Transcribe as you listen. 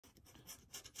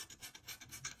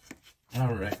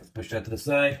All right, let's push that to the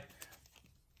side.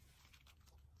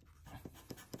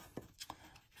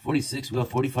 46, we got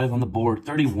 45 on the board.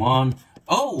 31.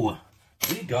 Oh,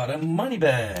 we got a money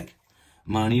bag.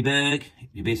 Money bag.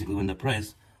 You basically win the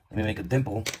prize. Let me make a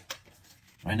dimple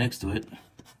right next to it.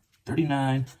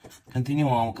 39. Continue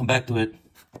on. We'll come back to it.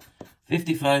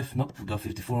 55. Nope, we got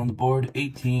 54 on the board.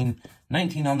 18.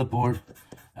 19 on the board.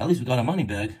 At least we got a money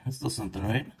bag. That's still something,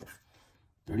 right?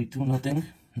 32, nothing.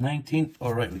 19.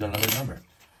 All right, we got another number.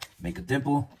 Make a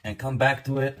dimple and come back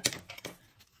to it.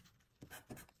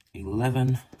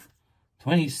 11,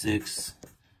 26,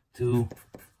 2,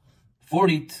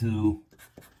 42,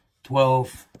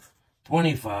 12,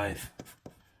 25,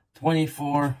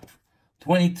 24,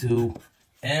 22,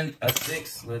 and a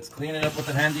 6. Let's clean it up with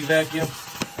a handy vacuum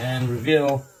and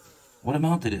reveal what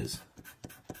amount it is.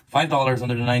 $5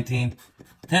 under the 19,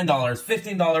 $10,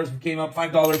 $15, we came up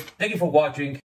 $5. Thank you for watching.